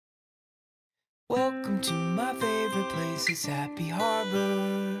Welcome to my favorite place, it's Happy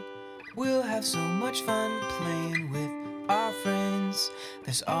Harbor. We'll have so much fun playing with our friends.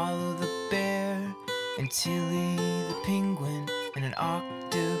 There's Arlo the bear, and Tilly the penguin, and an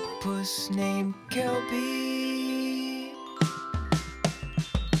octopus named Kelby.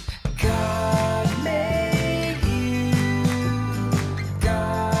 God made you,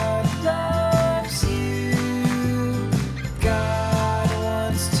 God loves you, God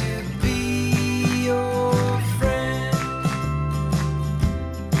wants to be your friend.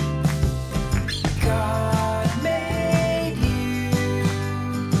 God made you,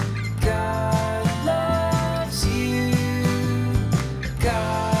 God loves you,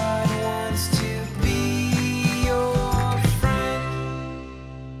 God wants to be your friend.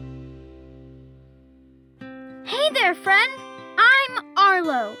 Hey there, friend. I'm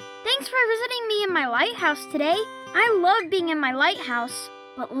Arlo. Thanks for visiting me in my lighthouse today. I love being in my lighthouse.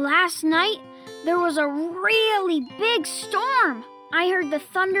 But last night, there was a really big storm. I heard the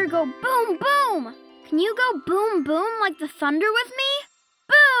thunder go boom, boom. Can you go boom, boom like the thunder with me?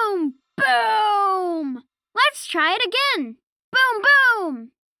 Boom, boom. Let's try it again. Boom,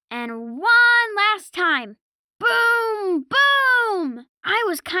 boom. And one last time. Boom, boom. I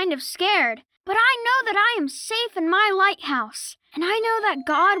was kind of scared, but I know that I am safe in my lighthouse. And I know that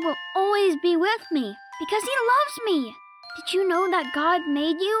God will always be with me because He loves me. Did you know that God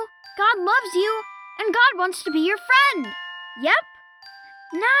made you? God loves you, and God wants to be your friend. Yep.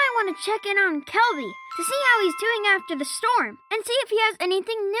 Now I want to check in on Kelby to see how he's doing after the storm and see if he has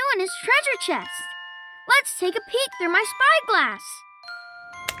anything new in his treasure chest. Let's take a peek through my spyglass.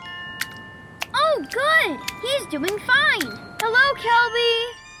 Oh, good. He's doing fine. Hello,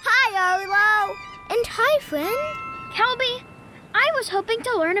 Kelby. Hi, Arlo. And hi, friend. Kelby, I was hoping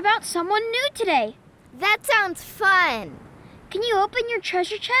to learn about someone new today. That sounds fun. Can you open your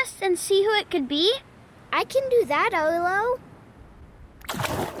treasure chest and see who it could be? I can do that, Arlo.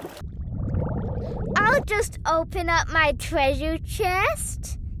 I'll just open up my treasure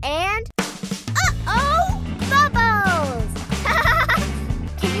chest and... Uh-oh! Bubbles!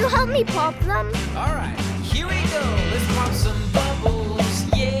 Can you help me pop them? All right, here we go. Let's pop some bubbles.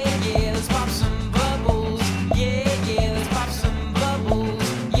 Yeah, yeah, let's pop some bubbles. Yeah, yeah, let's pop some bubbles.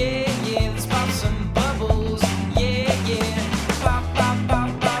 Yeah, yeah, let's pop some bubbles. Yeah, yeah. Pop, pop, pop,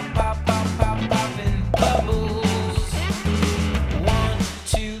 pop, pop, pop, pop, poppin' bubbles. 1,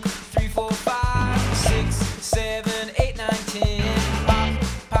 2, 3, 4, 5, 6, 7, 8, 9, 10. Pop,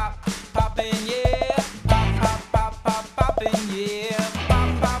 pop, poppin', yeah. Pop, pop, pop, pop, poppin', yeah. Pop,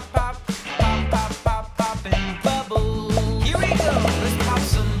 pop, pop, pop, pop, pop, poppin' bubbles. Here we go. Let's pop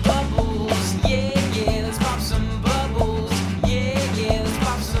some bubbles. Yeah, yeah. Let's pop some bubbles. Yeah, yeah. Let's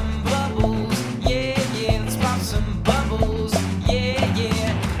pop some bubbles. Yeah, yeah. Let's pop some bubbles. Yeah, yeah.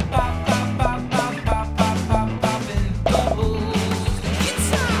 Pop, pop, pop, pop, pop, pop, pop, poppin' bubbles. It's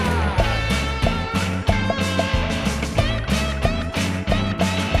time.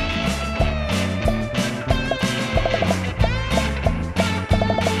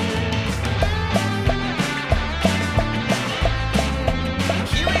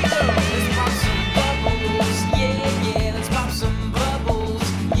 Here we go. Let's pop some bubbles. Yeah, yeah. Let's pop some bubbles.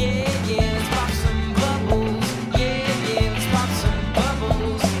 Yeah, yeah. Let's pop some bubbles. Yeah, yeah. Let's pop some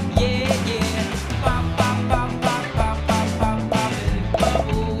bubbles. Yeah, yeah. Pop, pop, pop, pop, pop, pop, pop, poppin'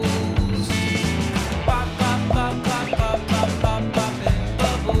 bubbles. Pop, pop, pop, pop, pop, pop, pop, poppin'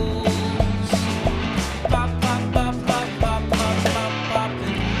 bubbles. Pop, pop, pop, pop, pop, pop, pop,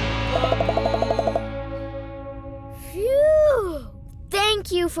 poppin' bubbles. Phew! Thank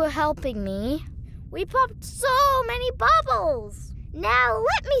you for helping me. We popped so many bubbles. Now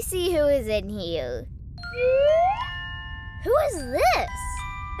let me see who is in here. Who is this?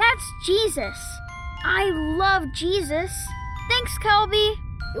 That's Jesus. I love Jesus. Thanks, Kelby.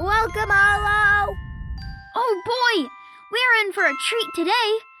 You're welcome, Arlo. Oh boy, we're in for a treat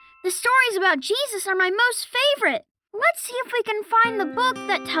today. The stories about Jesus are my most favorite. Let's see if we can find the book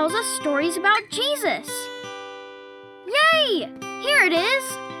that tells us stories about Jesus. Yay! Here it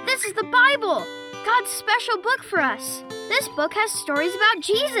is. This is the Bible, God's special book for us. This book has stories about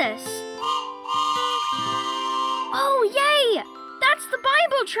Jesus. Oh, yay! That's the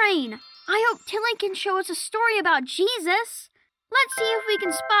Bible train. I hope Tilly can show us a story about Jesus. Let's see if we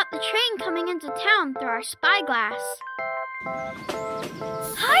can spot the train coming into town through our spyglass.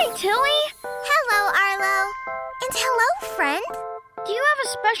 Hi, Tilly. Hello, Arlo. And hello, friend. Do you have a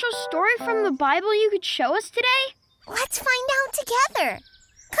special story from the Bible you could show us today? Let's find out together.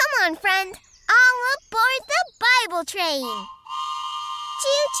 Come on, friend. All aboard the Bible train.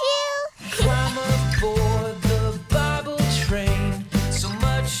 Choo-choo. Climb aboard the Bible train. So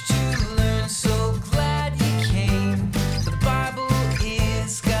much to learn, so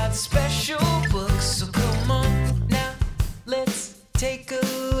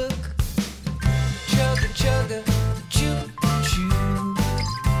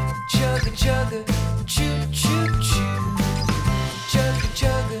Chugga chugga, choo choo choo. Chugga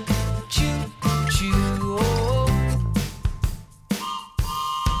chugga, choo choo. Oh.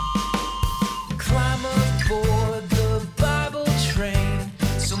 Climb aboard the Bible train.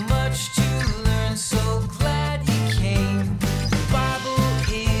 So much to learn, so glad you came. The Bible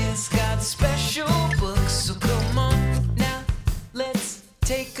is God's special book, so come on now, let's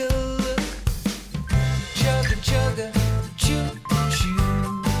take a look. Chugga chugga, choo choo.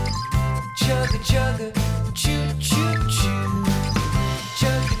 Chugga chugga, choo choo choo.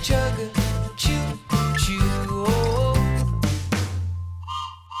 Chugga chugga, choo choo. Oh.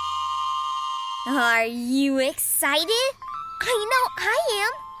 Are you excited? I know I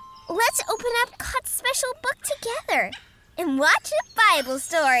am. Let's open up God's special book together and watch a Bible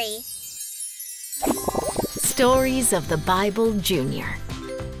story. Stories of the Bible Junior.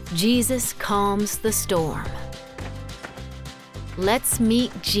 Jesus calms the storm. Let's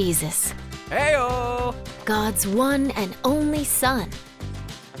meet Jesus, Heyo! God's one and only Son.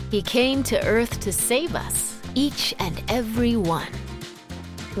 He came to earth to save us, each and every one.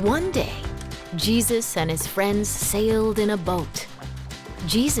 One day, Jesus and his friends sailed in a boat.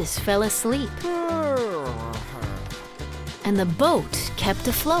 Jesus fell asleep, and the boat kept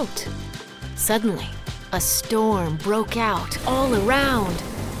afloat. Suddenly, a storm broke out all around.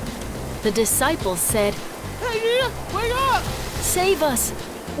 The disciples said, Hey, Jesus, wake up! "Save us!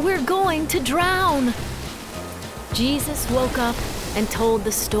 We're going to drown!" Jesus woke up and told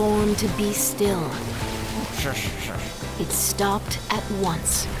the storm to be still. Shush, shush. It stopped at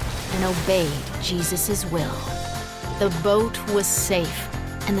once and obeyed Jesus' will. The boat was safe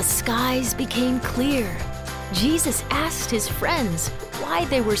and the skies became clear. Jesus asked his friends why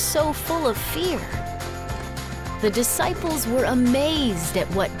they were so full of fear. The disciples were amazed at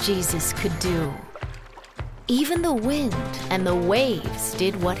what Jesus could do. Even the wind and the waves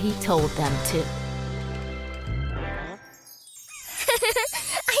did what he told them to.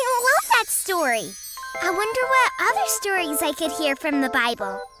 I love that story. I wonder what other stories I could hear from the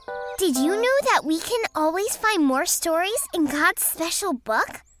Bible. Did you know that we can always find more stories in God's special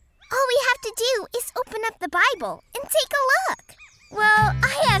book? All we have to do is open up the Bible and take a look. Well,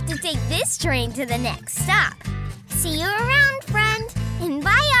 I have to take this train to the next stop. See you around, friend. And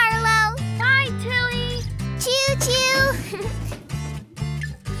bye, Arlo. Bye, Tilly. Choo-choo.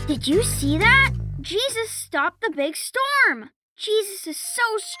 Did you see that? Jesus stopped the big storm. Jesus is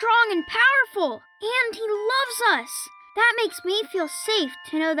so strong and powerful, and he loves us. That makes me feel safe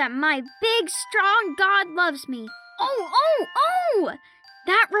to know that my big, strong God loves me. Oh!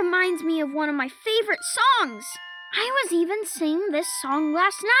 That reminds me of one of my favorite songs. I was even singing this song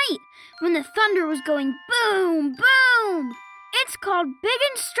last night when the thunder was going boom, boom. It's called Big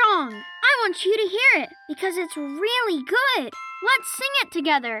and Strong. I want you to hear it because it's really good. Let's sing it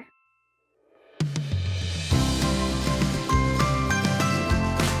together.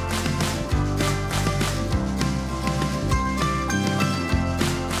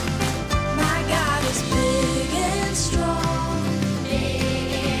 My God is big and strong.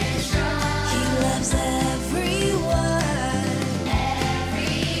 Big and strong. He loves everyone.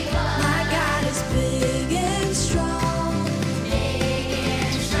 Everyone. My God is big and strong. Big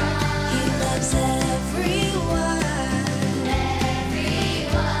and strong. He loves everyone.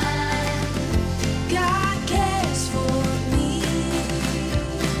 Everyone. God cares for me.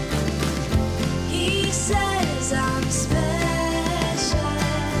 He says I'm special.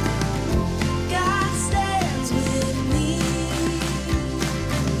 God stands with me.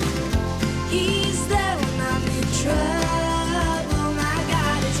 He's there when I'm in trouble. My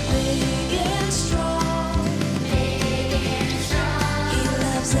God is big and strong. Big and strong. He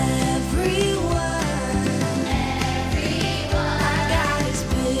loves everyone. Everyone. My God is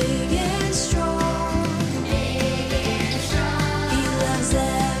big and strong. Big and strong. He loves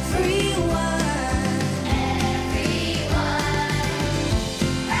everyone.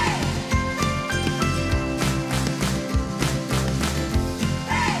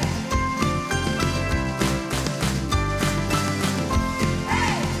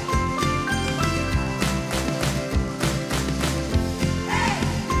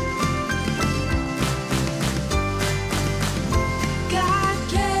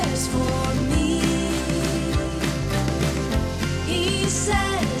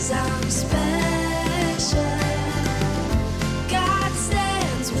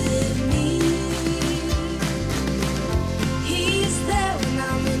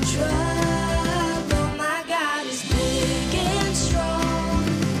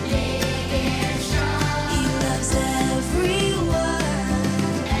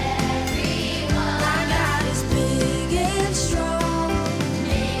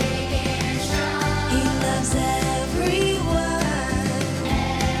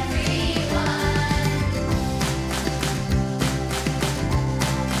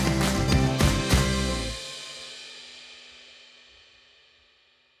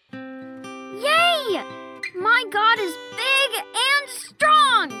 My God is big and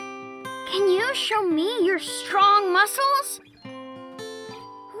strong. Can you show me your strong muscles?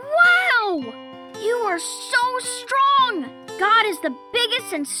 Wow! You are so strong. God is the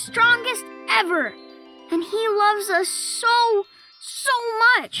biggest and strongest ever. And He loves us so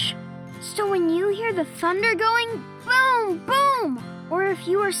much. So when you hear the thunder going boom, boom, or if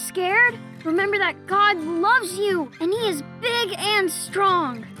you are scared, remember that God loves you and He is big and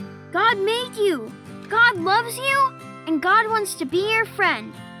strong. God made you. God loves you, and God wants to be your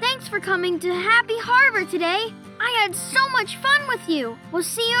friend. Thanks for coming to Happy Harbor today. I had so much fun with you. We'll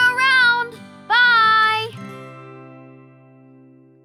see you around.